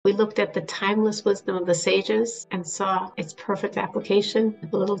We looked at the timeless wisdom of the sages and saw its perfect application in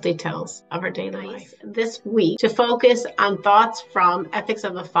the little details of our daily life. This week, to focus on thoughts from Ethics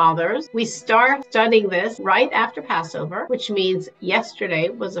of the Fathers, we start studying this right after Passover, which means yesterday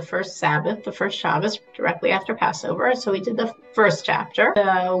was the first Sabbath, the first Shabbos, directly after Passover. So we did the first chapter.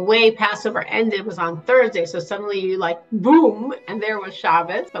 The way Passover ended was on Thursday, so suddenly you boom, and there was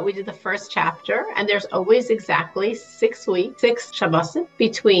Shabbos. But we did the first chapter, and there's always exactly 6 weeks, 6 Shabbosim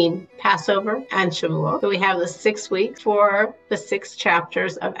between Passover and Shavuot. So we have the 6 weeks for the 6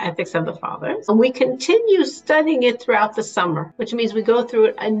 chapters of Ethics of the Fathers. And we continue studying it throughout the summer, which means we go through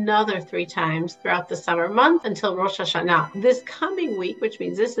it another 3 times throughout the summer month until Rosh Hashanah. This coming week, which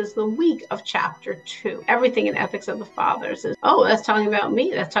means this is the week of chapter 2. Everything in Ethics of the Fathers is, oh, that's talking about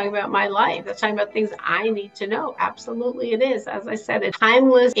me. That's talking about my life. That's talking about things I need to know. Absolutely it is. As I said, a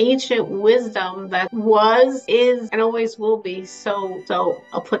timeless, ancient wisdom that was, is, and always will be so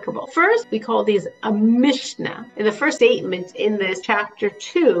applicable. First, we call these a Mishnah. In the first statement in this chapter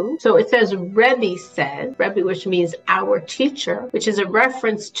 2, so it says, Rebbe said, Rebbe, which means our teacher, which is a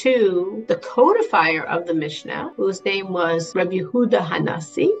reference to the codifier of the Mishnah, whose name was Rabbi Yehuda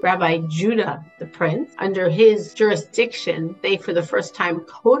Hanasi, Rabbi Judah the Prince. Under his jurisdiction, they for the first time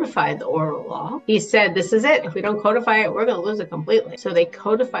codified the oral law. He said, this is it. If we don't codify it, we're going to lose it completely. So they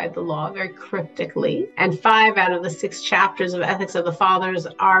codified the law very cryptically. And 5 out of the 6 chapters of Ethics of the Fathers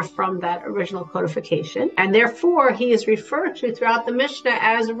are from that original codification. And therefore, he is referred to throughout the Mishnah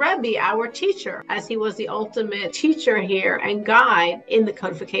as Rebbe, our teacher, as he was the ultimate teacher here and guide in the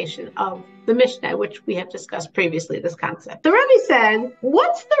codification of the Mishnah, which we have discussed previously, this concept. The Rebbe said,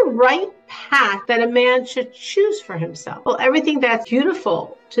 what's the right path that a man should choose for himself? Well, everything that's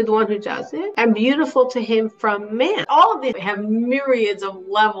beautiful to the one who does it and beautiful to him from man. All of these have myriads of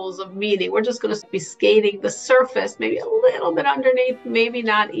levels of meaning. We're just going to be skating the surface, maybe a little bit underneath, maybe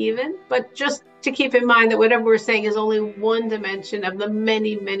not even, but just to keep in mind that whatever we're saying is only one dimension of the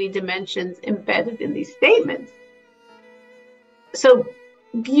many, many dimensions embedded in these statements. So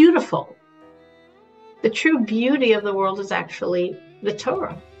beautiful. The true beauty of the world is actually the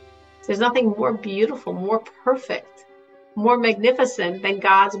Torah. There's nothing more beautiful, more perfect, more magnificent than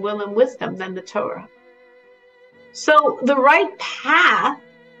God's will and wisdom than the Torah. So the right path,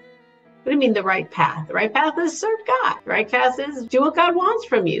 what do you mean the right path? The right path is serve God. The right path is do what God wants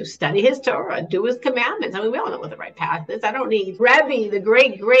from you. Study his Torah, do his commandments. I mean, we all know what the right path is. I don't need Rebbe, the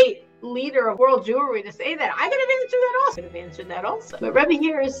great leader of world Jewry, to say that. I could have answered that also. But Rebbe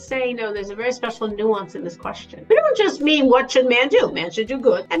here is saying, no, there's a very special nuance in this question. We don't just mean what should man do. Man should do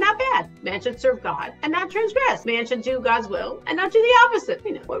good and not bad. Man should serve God and not transgress. Man should do God's will and not do the opposite.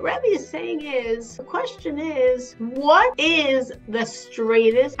 You know, what Rebbe is saying is, the question is, what is the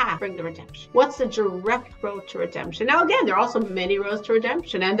straightest path to bring the redemption? What's the direct road to redemption? Now, again, there are also many roads to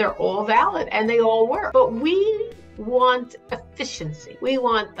redemption, and they're all valid and they all work. But we want efficiency. We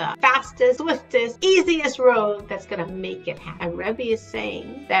want the fastest, swiftest, easiest road that's going to make it happen. And Rebbe is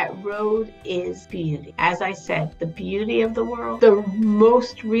saying that road is beauty. As I said, the beauty of the world, the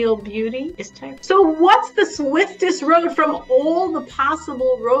most real beauty is Torah. So what's the swiftest road from all the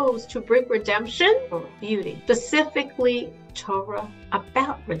possible roads to bring redemption? Beauty. Specifically, Torah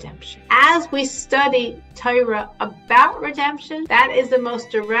about redemption. As we study Torah about redemption, that is the most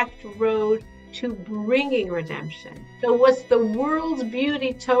direct road to bringing redemption. So what's the world's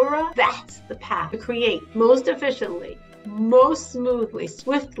beauty, Torah? That's the path to create most efficiently, most smoothly,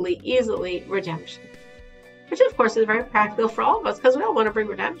 swiftly, easily redemption. Which of course is very practical for all of us because we all want to bring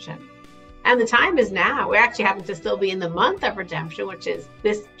redemption. And the time is now. We actually happen to still be in the month of redemption, which is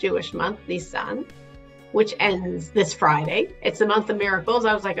this Jewish month, Nisan, which ends this Friday. It's the month of miracles.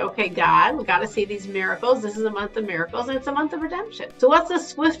 I was like, okay, God, we got to see these miracles. This is a month of miracles, and it's a month of redemption. So what's the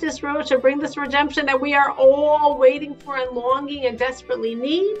swiftest road to bring this redemption that we are all waiting for and longing and desperately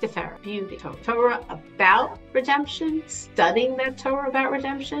need? Torah, beauty. Torah about redemption, studying that Torah about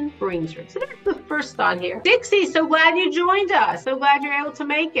redemption brings redemption. So that's the first thought here. Dixie, so glad you joined us. So glad you're able to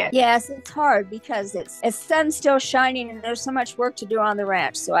make it. Yes, it's hard because it's sun's still shining and there's so much work to do on the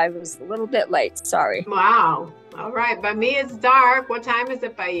ranch. So I was a little bit late. Sorry. Wow. All right. By me, it's dark. What time is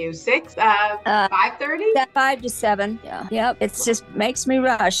it by you? 6? 5:30? 5 to 7. Yeah. Yep. It just makes me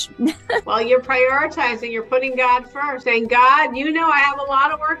rush. Well, you're prioritizing. You're putting God first. Saying, God, you know I have a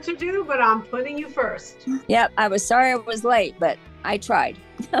lot of work to do, but I'm putting you first. Yep. I was sorry I was late, but I tried.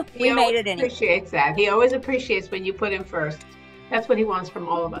 We made it anyway. He appreciates that. He always appreciates when you put him first. That's what he wants from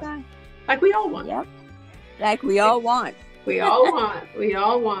all of us. Okay. Like we all want. Yep. Like we all want. We all want. We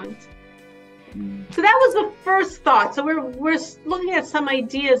all want. So that was the first thought. So we're looking at some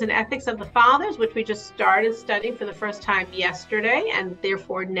ideas in ethics of the fathers, which we just started studying for the first time yesterday, and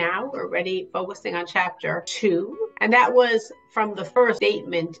therefore now we're already focusing on chapter 2. And that was from the first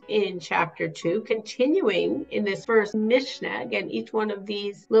statement in chapter 2, continuing in this first Mishnah. Again, each one of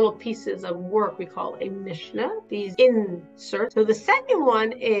these little pieces of work we call a Mishnah, these inserts. So the second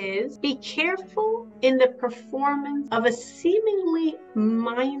one is, be careful in the performance of a seemingly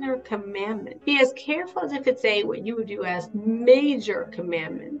minor commandment. Be as careful as if it's what you would do as major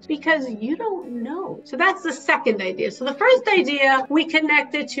commandment, because you don't know. So that's the second idea. So the first idea we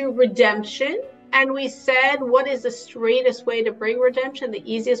connected to redemption. And we said, what is the straightest way to bring redemption? The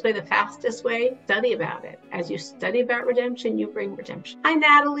easiest way, the fastest way? Study about it. As you study about redemption, you bring redemption. Hi,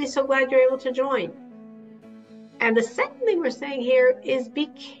 Natalie. So glad you're able to join. And the second thing we're saying here is be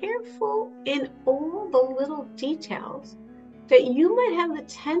careful in all the little details that you might have the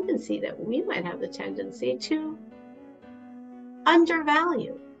tendency, that we might have the tendency to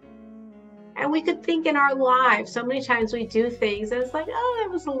undervalue. And we could think in our lives, so many times we do things and it's like, oh, that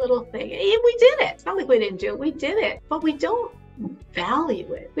was a little thing. And we did it. It's not like we didn't do it. We did it. But we don't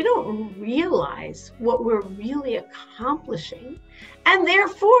value it. We don't realize what we're really accomplishing. And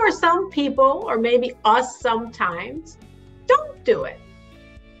therefore, some people, or maybe us sometimes, don't do it.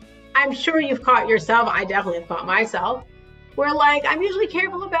 I'm sure you've caught yourself. I definitely have caught myself. We're like, I'm usually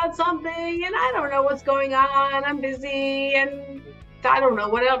careful about something and I don't know what's going on. I'm busy and I don't know,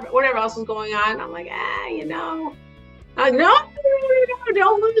 whatever else is going on. I'm like, no,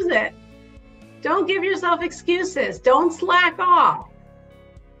 don't lose it. Don't give yourself excuses. Don't slack off.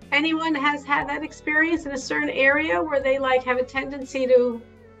 Anyone has had that experience in a certain area where they have a tendency to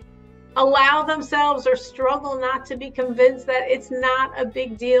allow themselves or struggle not to be convinced that it's not a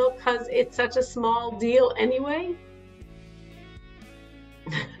big deal because it's such a small deal anyway?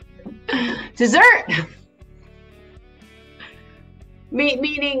 Dessert.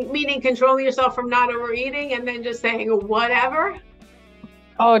 Meaning controlling yourself from not overeating and then just saying whatever.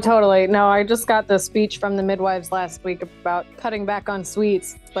 Oh, totally. No, I just got the speech from the midwives last week about cutting back on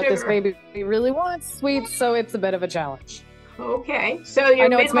sweets, but Sugar. This baby really wants sweets, so it's a bit of a challenge. Okay, so your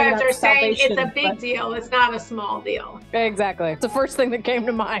midwives are saying it's a big deal, it's not a small deal. Exactly. It's the first thing that came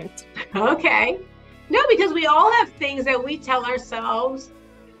to mind. Okay. No, because we all have things that we tell ourselves,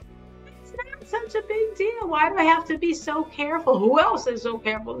 it's not such a big deal. Why do I have to be so careful? Who else is so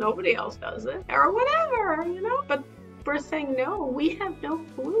careful? Nobody else does it. Or whatever, But we're saying, no, we have no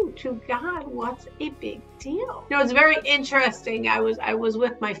clue to God what's a big deal. It's very interesting. I was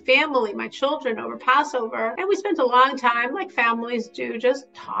with my family, my children over Passover, and we spent a long time, like families do,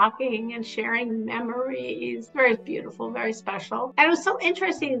 just talking and sharing memories. Very beautiful, very special. And it was so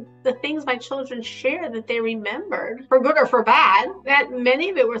interesting, the things my children shared that they remembered, for good or for bad, that many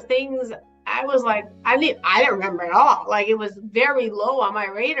of it were things I was like, I didn't remember at all. It was very low on my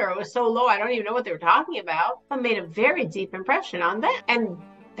radar. It was so low, I don't even know what they were talking about, but made a very deep impression on them. And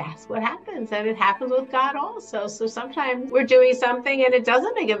that's what happens. And it happens with God also. So sometimes we're doing something and it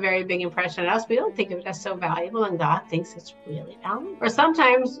doesn't make a very big impression on us. We don't think of it as so valuable, and God thinks it's really valuable. Or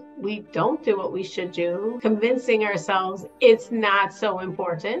sometimes we don't do what we should do, convincing ourselves it's not so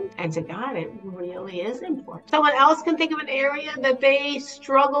important. And to God, it really is important. Someone else can think of an area that they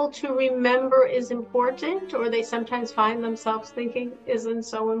struggle to remember is important, or they sometimes find themselves thinking isn't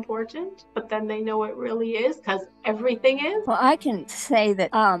so important, but then they know it really is because everything is. Well, I can say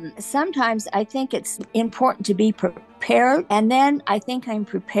that sometimes I think it's important to be prepared, and then I think I'm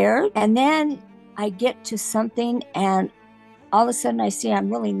prepared, and then I get to something and all of a sudden I see I'm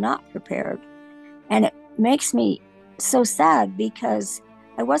really not prepared. And it makes me so sad because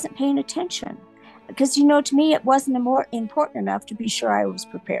I wasn't paying attention. Because, to me, it wasn't more important enough to be sure I was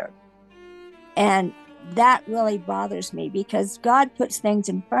prepared. And that really bothers me because God puts things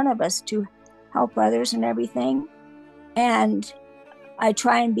in front of us to help others and everything. And I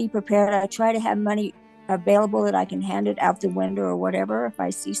try and be prepared. I try to have money available that I can hand it out the window or whatever if I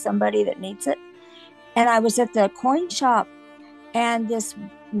see somebody that needs it. And I was at the coin shop and this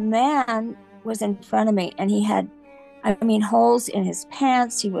man was in front of me and he had, holes in his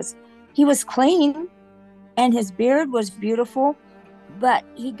pants. He was clean and his beard was beautiful, but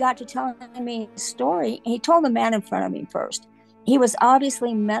he got to telling me a story. He told the man in front of me first. He was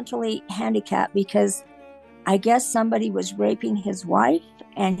obviously mentally handicapped because I guess somebody was raping his wife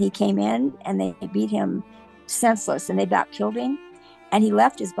and he came in and they beat him senseless and they about killed him. And he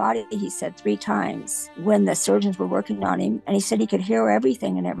left his body, he said, 3 times when the surgeons were working on him. And he said he could hear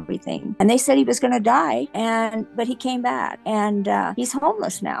everything and everything. And they said he was going to die, but he came back. And he's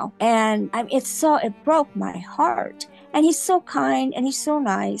homeless now. And it broke my heart. And he's so kind and he's so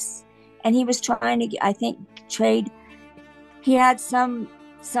nice. and he was trying to I think trade. He had some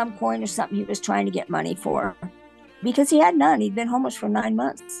coin or something he was trying to get money for, because he had none. He'd been homeless for 9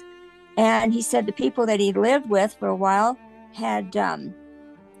 months, and he said the people that he lived with for a while had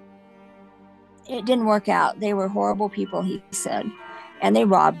it didn't work out. They were horrible people, he said, and they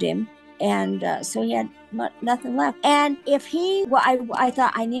robbed him, and so he had nothing left. And if I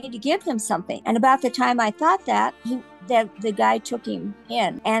thought I needed to give him something, and about the time I thought that, the guy took him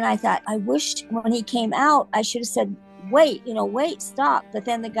in, and I thought, I wished when he came out I should have said, wait, stop. But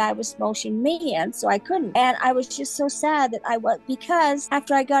then the guy was motioning me in, so I couldn't. And I was just so sad that because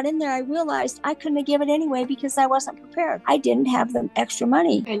after I got in there, I realized I couldn't have given it anyway because I wasn't prepared. I didn't have the extra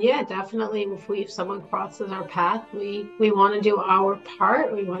money. And yeah, definitely, if someone crosses our path, we want to do our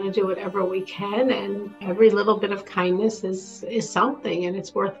part. We want to do whatever we can, and every little bit of kindness is something, and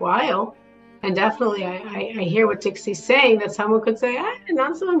it's worthwhile. And definitely, I hear what Dixie's saying, that someone could say,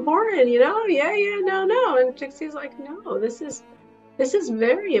 not so important, no. And Dixie's like, no, this is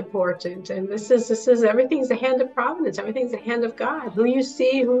very important. And this is everything's the hand of providence. Everything's the hand of God. Who you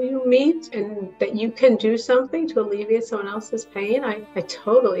see, who you meet, and that you can do something to alleviate someone else's pain. I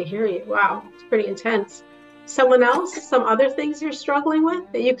totally hear you. Wow, it's pretty intense. Someone else, some other things you're struggling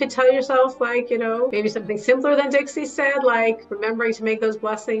with that you could tell yourself, like, maybe something simpler than Dixie said, like remembering to make those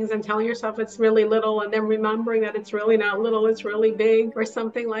blessings and telling yourself it's really little, and then remembering that it's really not little, it's really big, or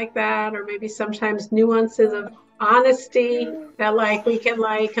something like that. Or maybe sometimes nuances of honesty that like we can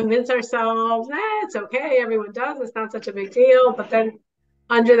like convince ourselves, it's okay, everyone does, it's not such a big deal. But then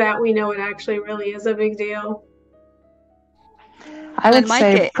under that, we know it actually really is a big deal. I would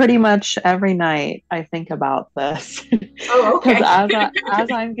say pretty much every night I think about this. Oh, okay. Because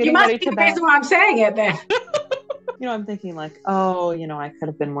as I'm getting ready to bed, you must be the reason why I'm saying it then. I'm thinking like, I could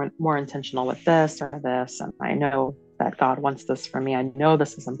have been more intentional with this or this, and I know that God wants this for me. I know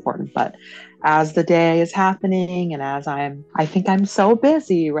this is important, but as the day is happening, and as I think I'm so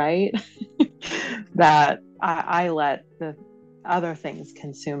busy, right, that I let the other things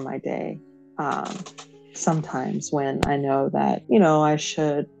consume my day. Sometimes when I know that, I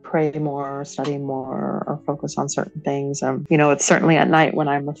should pray more, or study more, or focus on certain things. It's certainly at night when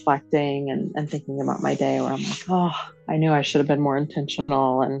I'm reflecting and thinking about my day, where I'm like, I knew I should have been more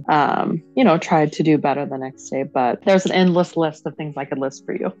intentional and, tried to do better the next day. But there's an endless list of things I could list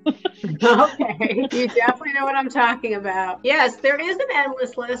for you. Okay. You definitely know what I'm talking about. Yes, there is an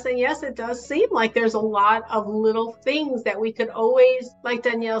endless list. And yes, it does seem like there's a lot of little things that we could always, like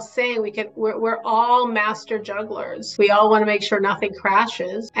Danielle's saying, we're all master jugglers. We all want to make sure nothing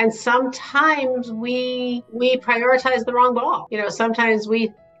crashes. And sometimes we prioritize the wrong ball. Sometimes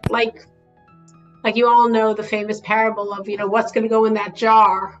we like you all know the famous parable of, what's going to go in that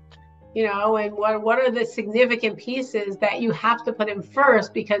jar, and what are the significant pieces that you have to put in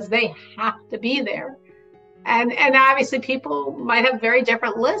first because they have to be there. And obviously people might have very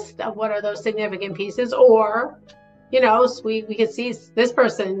different lists of what are those significant pieces, or, we could see this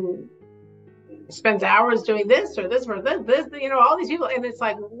person spends hours doing this or this or this, all these people. And it's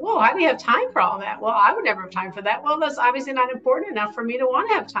like, whoa, how do you have time for all that? Well, I would never have time for that. Well, that's obviously not important enough for me to want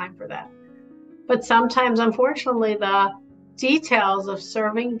to have time for that. But sometimes, unfortunately, the details of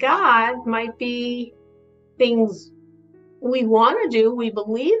serving God might be things we want to do, we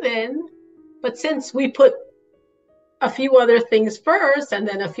believe in, but since we put a few other things first, and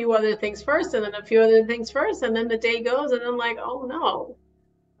then a few other things first, and then a few other things first, and then the day goes, and then like, oh no,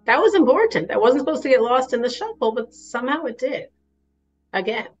 that was important. That wasn't supposed to get lost in the shuffle, but somehow it did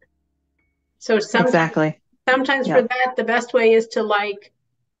again. So exactly. Sometimes for that, the best way is to like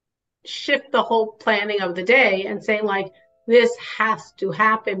shift the whole planning of the day and say like, this has to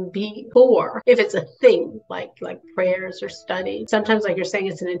happen before, if it's a thing like prayers or study. Sometimes, like you're saying,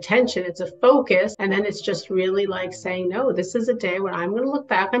 it's an intention, it's a focus, and then it's just really like saying, no, this is a day when I'm going to look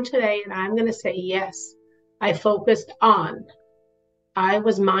back on today and I'm going to say, yes, I focused on, I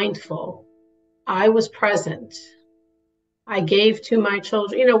was mindful, I was present, I gave to my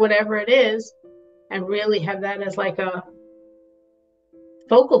children, whatever it is, and really have that as like a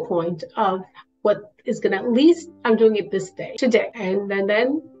focal point of what is going to, at least I'm doing it this day, today. And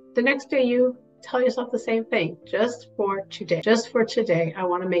then the next day you tell yourself the same thing, just for today, I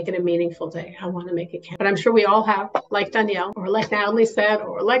want to make it a meaningful day. I want to make it count. But I'm sure we all have, like Danielle, or like Natalie said,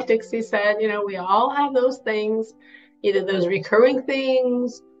 or like Dixie said, we all have those things, either those recurring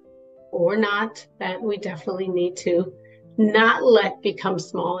things or not, that we definitely need to not let become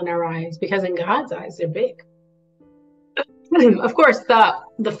small in our eyes, because in God's eyes, they're big. Of course,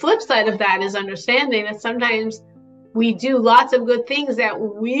 the flip side of that is understanding that sometimes we do lots of good things that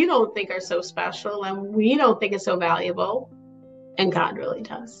we don't think are so special and we don't think is so valuable, and God really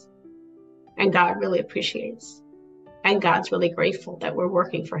does. And God really appreciates. And God's really grateful that we're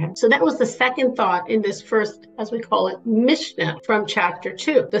working for him. So that was the second thought in this first, as we call it, Mishnah from chapter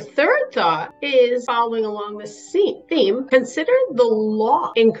 2. The third thought is following along this theme. Consider the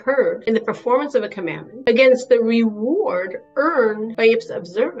loss incurred in the performance of a commandment against the reward earned by its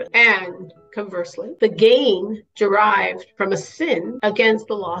observance. And conversely, the gain derived from a sin against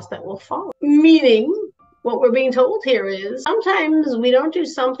the loss that will follow. Meaning, what we're being told here is sometimes we don't do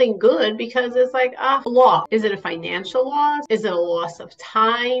something good because it's like a loss. Is it a financial loss? Is it a loss of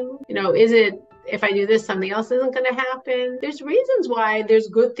time? Is it if I do this, something else isn't going to happen? There's reasons why there's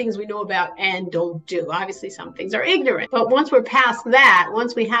good things we know about and don't do. Obviously, some things are ignorant. But once we're past that,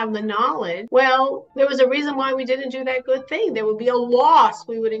 once we have the knowledge, well, there was a reason why we didn't do that good thing. There would be a loss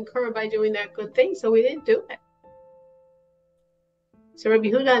we would incur by doing that good thing, so we didn't do it. So Rabbi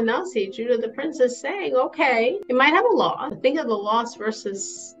Yehuda Nasi, Judah the prince, is saying, okay, it might have a loss, but think of the loss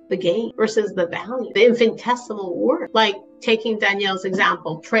versus the gain, versus the value, the infinitesimal worth. Like taking Danielle's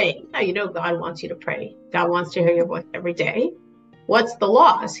example, praying. Now, God wants you to pray. God wants to hear your voice every day. What's the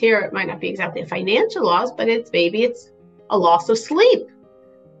loss? Here, it might not be exactly a financial loss, but maybe it's a loss of sleep.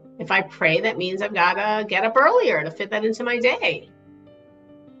 If I pray, that means I've got to get up earlier to fit that into my day.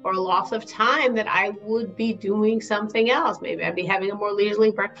 Or a loss of time that I would be doing something else. Maybe I'd be having a more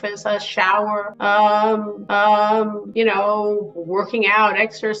leisurely breakfast, a shower, working out,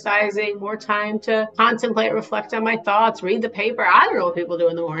 exercising, more time to contemplate, reflect on my thoughts, read the paper. I don't know what people do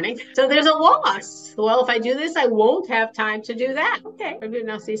in the morning. So there's a loss. Well, if I do this, I won't have time to do that. Okay. Rabbi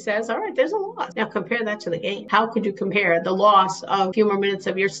Nasi says, all right, there's a loss. Now compare that to the gain. How could you compare the loss of a few more minutes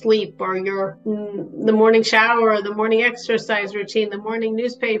of your sleep or the morning shower, the morning exercise routine, the morning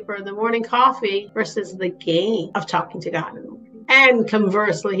newspaper, the morning coffee versus the gain of talking to God in the morning? And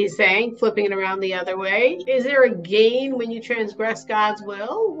conversely, he's saying, flipping it around the other way, is there a gain when you transgress God's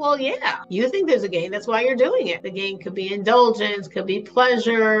will? Well, yeah, you think there's a gain. That's why you're doing it. The gain could be indulgence, could be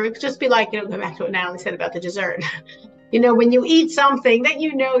pleasure. It could just be like, go back to what Natalie said about the dessert. When you eat something that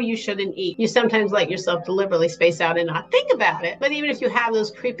you shouldn't eat, you sometimes let yourself deliberately space out and not think about it. But even if you have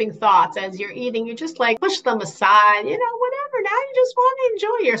those creeping thoughts as you're eating, you just push them aside, whatever. Now you just want to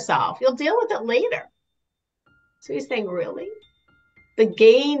enjoy yourself. You'll deal with it later. So he's saying, really? The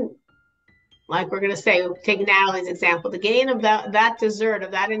gain, like we're going to say, take Natalie's example, the gain of that dessert,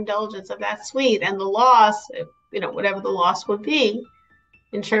 of that indulgence, of that sweet, and the loss, whatever the loss would be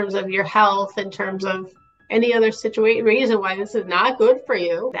in terms of your health, in terms of any other reason why this is not good for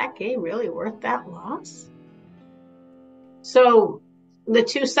you, that gain really worth that loss? So the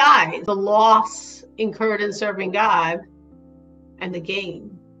two sides, the loss incurred in serving God and the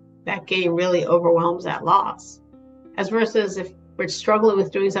gain, that gain really overwhelms that loss. As versus if we're struggling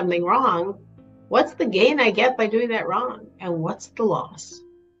with doing something wrong, what's the gain I get by doing that wrong? And what's the loss?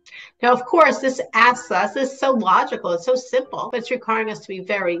 Now, of course, this asks us, this is so logical, it's so simple, but it's requiring us to be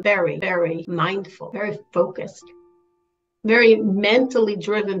very, very, very mindful, very focused, very mentally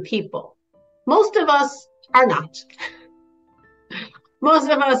driven people. Most of us are not. Most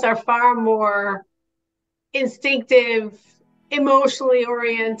of us are far more instinctive, emotionally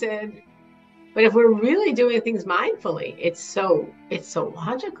oriented. But if we're really doing things mindfully, it's so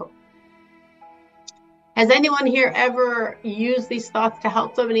logical. Has anyone here ever used these thoughts to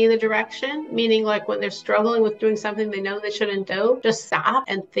help them in either direction? Meaning like when they're struggling with doing something they know they shouldn't do, just stop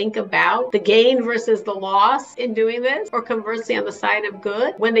and think about the gain versus the loss in doing this, or conversely on the side of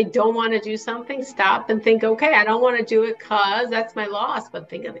good. When they don't want to do something, stop and think, okay, I don't want to do it because that's my loss. But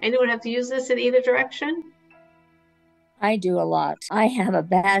think of anyone have to use this in either direction? I do a lot. I have a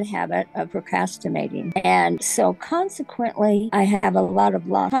bad habit of procrastinating. And so consequently, I have a lot of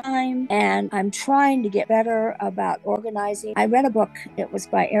lost time, and I'm trying to get better about organizing. I read a book, it was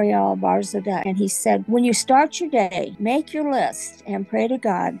by Ariel Barzadeh, and he said, when you start your day, make your list and pray to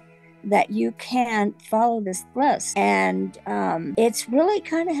God that you can follow this list. And it's really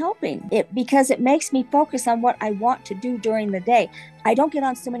kind of helping because it makes me focus on what I want to do during the day. I don't get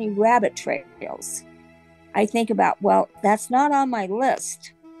on so many rabbit trails. I think about, well, that's not on my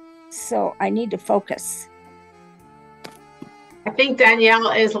list, so I need to focus. I think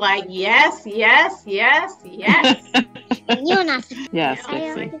Danielle is like, yes, yes, yes, yes. You're not. Yes,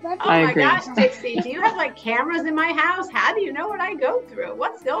 Dixie. Oh I my agree. gosh, Dixie, do you have like cameras in my house? How do you know what I go through?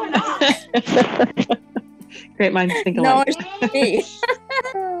 What's going on? Great minds think No, alike. it's me.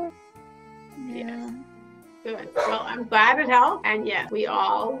 Yes. Good. Well, I'm glad it helped. And yes, we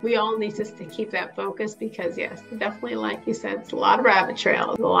all need to keep that focus because yes, definitely, like you said, it's a lot of rabbit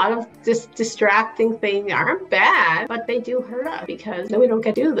trails, a lot of distracting things aren't bad, but they do hurt us because then we don't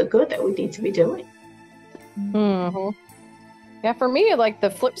get to do the good that we need to be doing. Mm-hmm. Yeah, for me, like the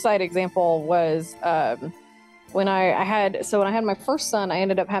flip side example was when I had my first son, I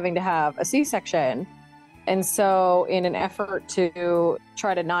ended up having to have a C-section. And so in an effort to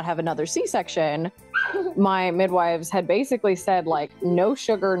try to not have another C-section, my midwives had basically said like no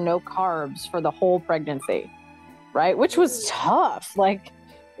sugar, no carbs for the whole pregnancy, right? Which was tough. Like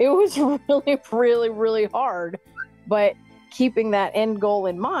it was really, really, really hard. But keeping that end goal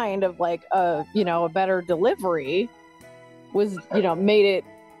in mind of like a better delivery was, made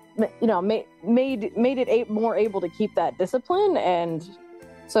it more able to keep that discipline. And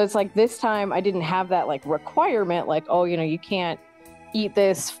so it's like this time I didn't have that like requirement, like, oh, you can't eat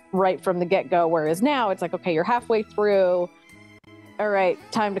this right from the get-go. Whereas now it's like, okay, you're halfway through. All right,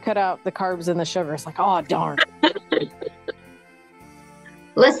 time to cut out the carbs and the sugar. It's like, oh, darn.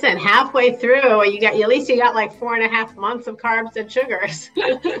 Listen, halfway through, at least you got like 4.5 months of carbs and sugars.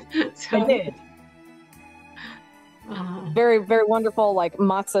 So, I did. Very, very wonderful, like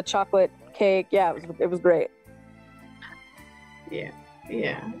matzo chocolate cake. Yeah, it was great. Yeah.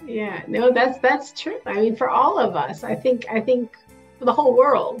 No, that's true. I mean, for all of us, I think for the whole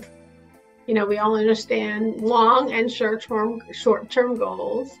world, we all understand long and short-term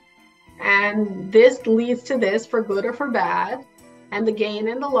goals, and this leads to this for good or for bad, and the gain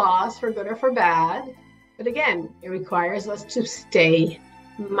and the loss for good or for bad. But again, it requires us to stay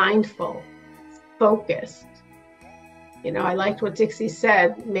mindful, focused. I liked what Dixie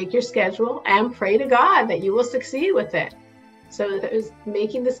said, make your schedule and pray to God that you will succeed with it. So there's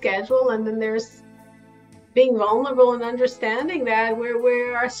making the schedule, and then there's being vulnerable and understanding that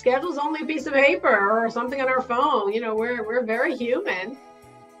we're our schedule's only a piece of paper or something on our phone. We're very human.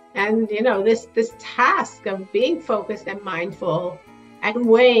 And this task of being focused and mindful and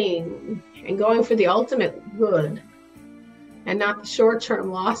weighing and going for the ultimate good and not the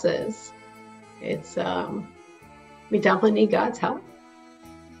short-term losses, it's we definitely need God's help.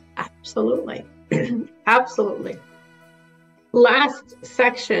 Absolutely. Absolutely. Last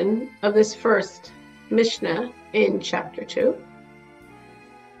section of this first Mishnah in chapter 2.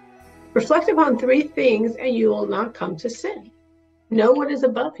 Reflect upon 3 things and you will not come to sin. Know what is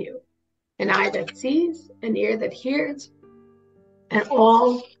above you, an eye that sees, an ear that hears, and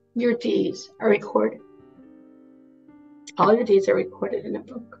all your deeds are recorded. All your deeds are recorded in a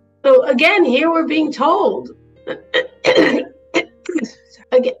book. So again, here we're being told, again,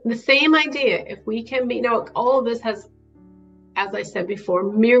 the same idea. If we can be, all of this has, as I said before,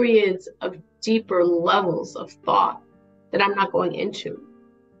 myriads of deeper levels of thought that I'm not going into.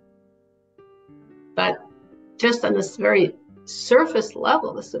 But just on this very surface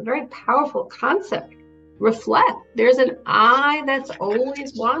level, this is a very powerful concept. Reflect. There's an eye that's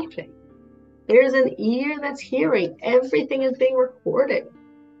always watching. There's an ear that's hearing. Everything is being recorded.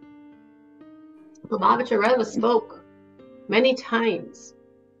 Lubavitcher Rebbe spoke many times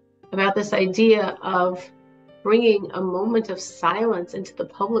about this idea of bringing a moment of silence into the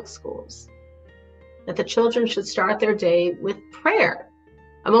public schools, that the children should start their day with prayer.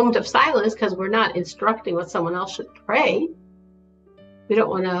 A moment of silence because we're not instructing what someone else should pray. We don't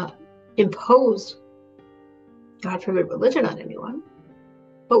want to impose, God forbid, religion on anyone.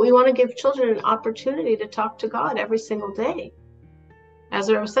 But we want to give children an opportunity to talk to God every single day. As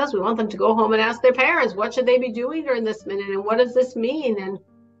the Rebbe says, we want them to go home and ask their parents, what should they be doing during this minute? And what does this mean? And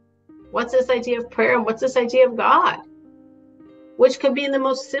what's this idea of prayer? And what's this idea of God? Which could be in the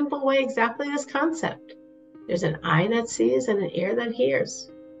most simple way exactly this concept. There's an eye that sees and an ear that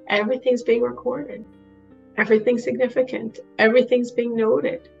hears. Everything's being recorded. Everything's significant. Everything's being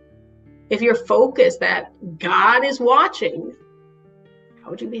noted. If you're focused that God is watching, how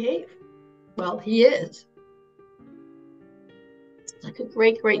would you behave? Well, He is. Like a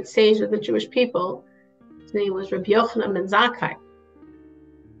great, great sage of the Jewish people. His name was Rabbi Yochanan ben Zakkai.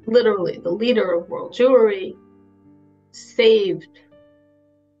 Literally, the leader of world Jewry, saved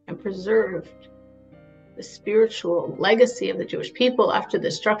and preserved the spiritual legacy of the Jewish people after the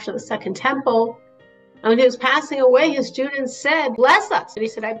destruction of the Second Temple. And when he was passing away, his students said, "Bless us." And he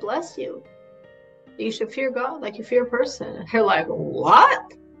said, "I bless you. You should fear God like you fear a person." And they're like,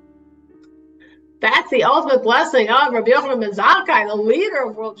 "What? That's the ultimate blessing of Rabbi Yochanan ben Zakkai, the leader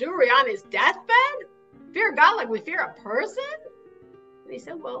of world Jewry, on his deathbed? Fear God like we fear a person?" And he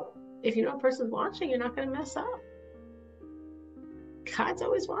said, well, if you know a person's watching, you're not going to mess up. God's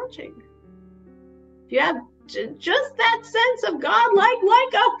always watching. If you have just that sense of God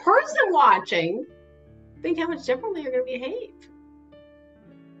like a person watching, think how much differently you're going to behave.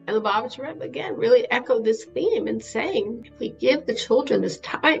 And the Lubavitcher Rebbe, again, really echoed this theme in saying, if we give the children this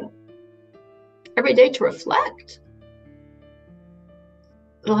time every day to reflect,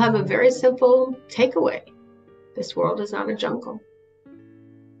 they'll have a very simple takeaway. This world is not a jungle.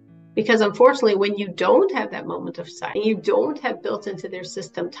 Because unfortunately, when you don't have that moment of sight, and you don't have built into their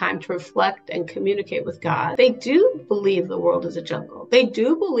system time to reflect and communicate with God, they do believe the world is a jungle. They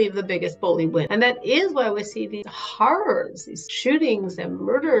do believe the biggest bully wins. And that is why we see these horrors, these shootings and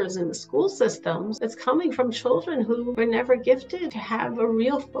murders in the school systems. It's coming from children who were never gifted to have a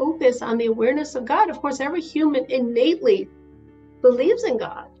real focus on the awareness of God. Of course, every human innately believes in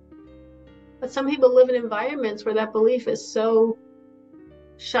God. But some people live in environments where that belief is so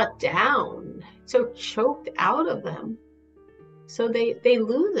shut down, so choked out of them. So they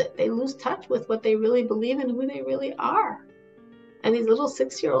lose it. They lose touch with what they really believe and who they really are. And these little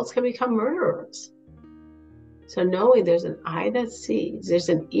 6-year-olds can become murderers. So knowing there's an eye that sees, there's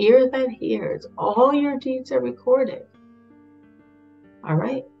an ear that hears, all your deeds are recorded. All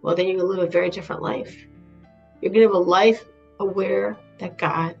right, well then you're going to live a very different life. You're going to live a life aware that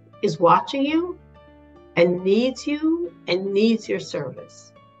God is watching you and needs your service.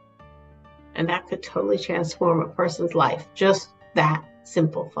 And that could totally transform a person's life. Just that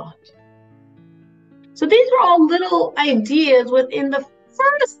simple thought. So these are all little ideas within the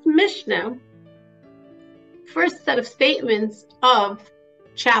first Mishnah, first set of statements of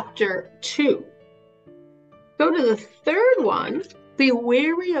chapter 2. Go to the third one. Be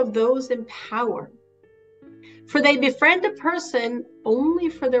wary of those in power, for they befriend a person only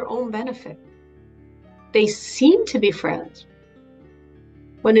for their own benefit. They seem to be friends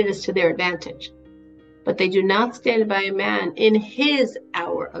when it is to their advantage, but they do not stand by a man in his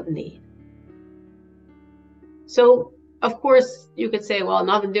hour of need. So, of course, you could say, well,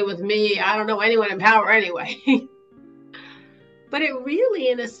 nothing to do with me. I don't know anyone in power anyway. But it really,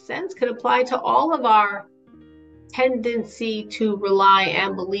 in a sense, could apply to all of our tendency to rely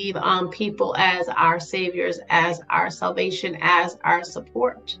and believe on people as our saviors, as our salvation, as our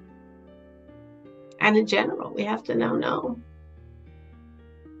support. And in general, we have to know,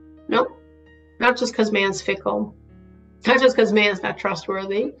 no, not just because man's fickle, not just because man's not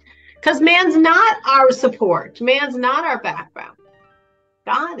trustworthy, because man's not our support, man's not our background.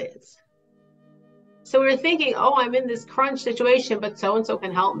 God is. So we're thinking, oh, I'm in this crunch situation, but so-and-so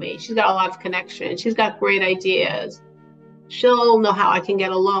can help me. She's got a lot of connections. She's got great ideas. She'll know how I can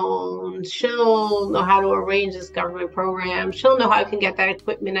get a loan. She'll know how to arrange this government program. She'll know how I can get that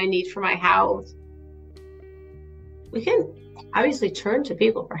equipment I need for my house. We can obviously turn to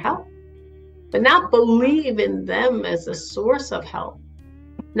people for help, but not believe in them as a source of help.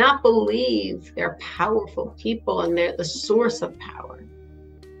 Not believe they're powerful people and they're the source of power.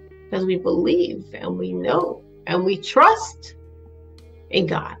 Because we believe and we know and we trust in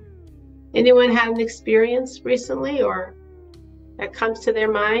God. Anyone had an experience recently or that comes to their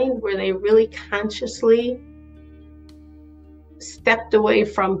mind where they really consciously stepped away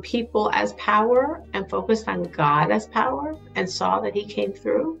from people as power and focused on God as power and saw that He came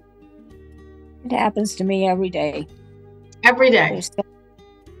through? It happens to me every day. Every day.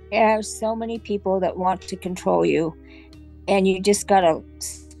 There's so many people that want to control you, and you just got to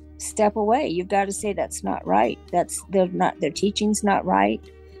step away. You've got to say that's not right. Their teaching's not right,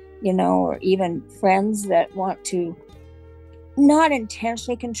 or even friends that want to not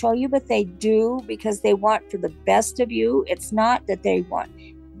intentionally control you, but they do because they want for the best of you. It's not that they want,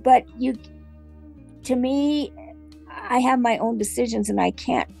 but to me, I have my own decisions and I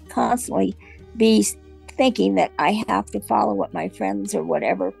can't constantly be thinking that I have to follow what my friends or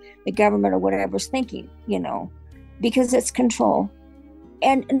whatever, the government or whatever's thinking, because it's control.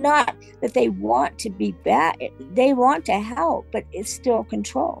 And not that they want to be bad. They want to help, but it's still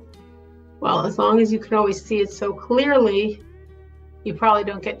control. Well, as long as you can always see it so clearly, you probably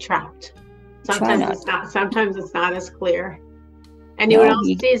don't get trapped. Sometimes it's not as clear. Anyone else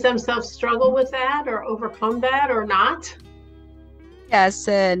sees themselves struggle with that or overcome that or not? Yes,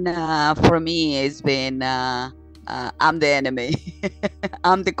 and for me, it's been I'm the enemy.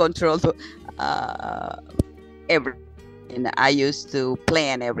 I'm the control everything. I used to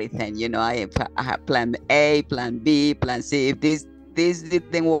plan everything. I have plan A, plan B, plan C. If this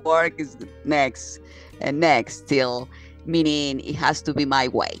didn't work, is next and next till. Meaning it has to be my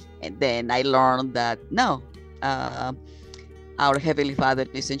way. And then I learned that no, our Heavenly Father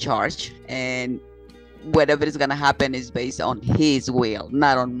is in charge, and whatever is going to happen is based on His will,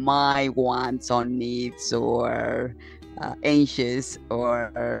 not on my wants or needs or anxious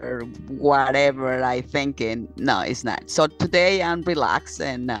or whatever I thinking. No, it's not. So today I'm relaxed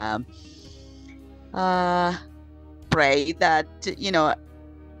and pray that,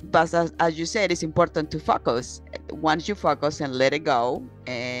 but as you said, it's important to focus. Once you focus and let it go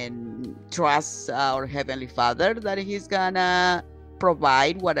and trust our Heavenly Father that He's gonna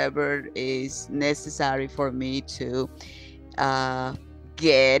provide whatever is necessary for me to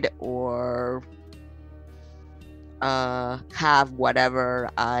get or have whatever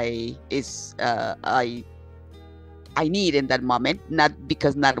I need in that moment, not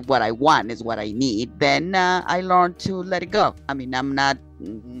because not what I want is what I need, then I learn to let it go. I mean, I'm not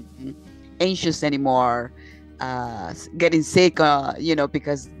anxious anymore, getting sick,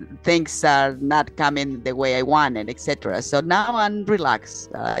 because things are not coming the way I wanted, etc. So now I'm relaxed.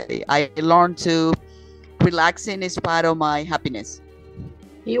 I learn to relaxing is part of my happiness.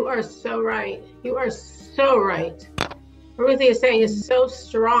 You are so right. You are so right. Ruthie is saying is so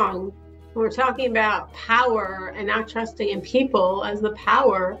strong. We're talking about power and not trusting in people as the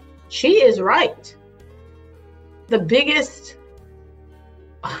power. She is right. The biggest,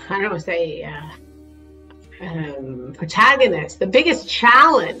 I don't want to say protagonist, the biggest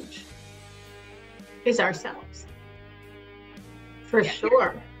challenge is ourselves. For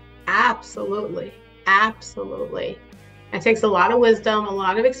sure. Absolutely. Absolutely. It takes a lot of wisdom, a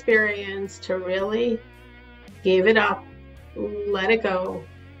lot of experience to really give it up, let it go,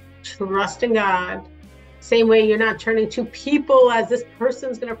 trust in God. Same way you're not turning to people as this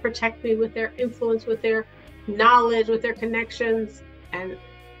person's going to protect me with their influence, with their knowledge, with their connections, and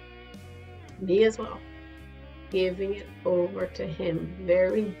me as well. Giving it over to Him.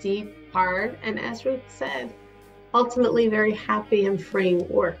 Very deep, hard, and as Ruth said, ultimately very happy and freeing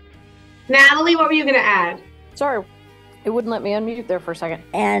work. Natalie, what were you going to add? Sorry, it wouldn't let me unmute there for a second.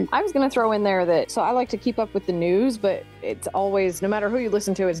 And I was going to throw in there that, so I like to keep up with the news, but it's always, no matter who you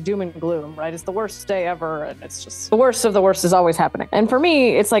listen to, it's doom and gloom, right? It's the worst day ever, and it's just the worst of the worst is always happening. And for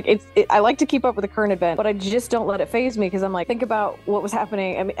me, it's like, I like to keep up with the current event, but I just don't let it faze me because I'm like, think about what was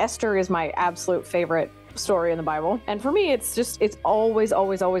happening. I mean, Esther is my absolute favorite story in the Bible. And for me, it's always,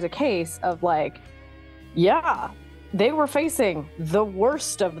 always, always a case of like, yeah, they were facing the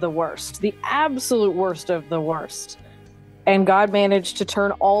worst of the worst, the absolute worst of the worst. And God managed to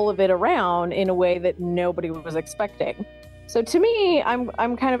turn all of it around in a way that nobody was expecting. So to me, I'm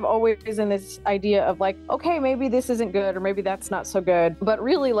kind of always in this idea of like, okay, maybe this isn't good, or maybe that's not so good. But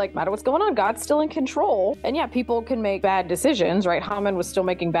really, like, no matter what's going on, God's still in control. And yeah, people can make bad decisions, right? Haman was still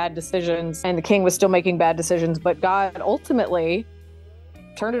making bad decisions, and the king was still making bad decisions. But God ultimately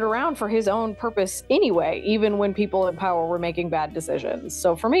turned it around for His own purpose anyway, even when people in power were making bad decisions.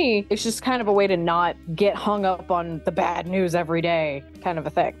 So for me, it's just kind of a way to not get hung up on the bad news every day kind of a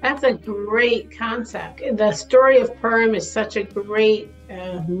thing. That's a great concept. The story of Purim is such a great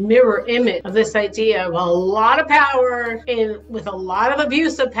mirror image of this idea of a lot of power with a lot of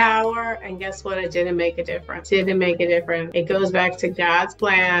abuse of power, and guess what? It didn't make a difference. Didn't make a difference. It goes back to God's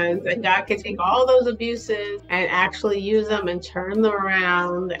plans, and God can take all those abuses and actually use them and turn them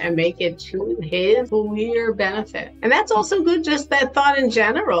around and make it to His clear benefit. And that's also good, just that thought in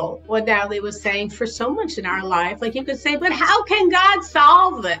general, what Natalie was saying, for so much in our life. Like you could say, but how can God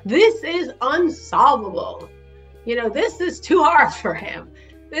solve this? This is unsolvable. This is too hard for Him.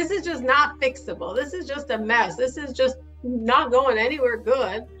 This is just not fixable. This is just a mess. This is just not going anywhere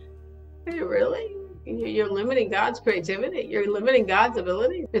good. Really? You're limiting God's creativity. You're limiting God's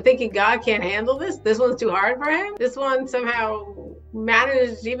ability. You're thinking God can't handle this. This one's too hard for Him. This one somehow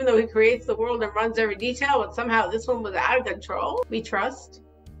manages, even though He creates the world and runs every detail, but somehow this one was out of control. We trust.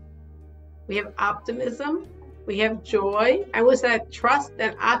 We have optimism. We have joy. And with that trust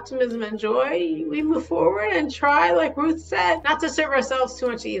and optimism and joy, we move forward and try, like Ruth said, not to serve ourselves too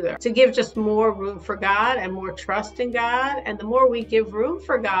much either, to give just more room for God and more trust in God. And the more we give room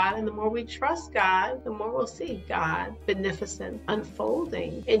for God and the more we trust God, the more we'll see God beneficent,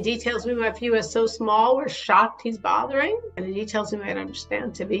 unfolding in details we might view as so small, we're shocked He's bothering, and in details we might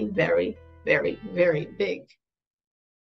understand to be very, very, very big.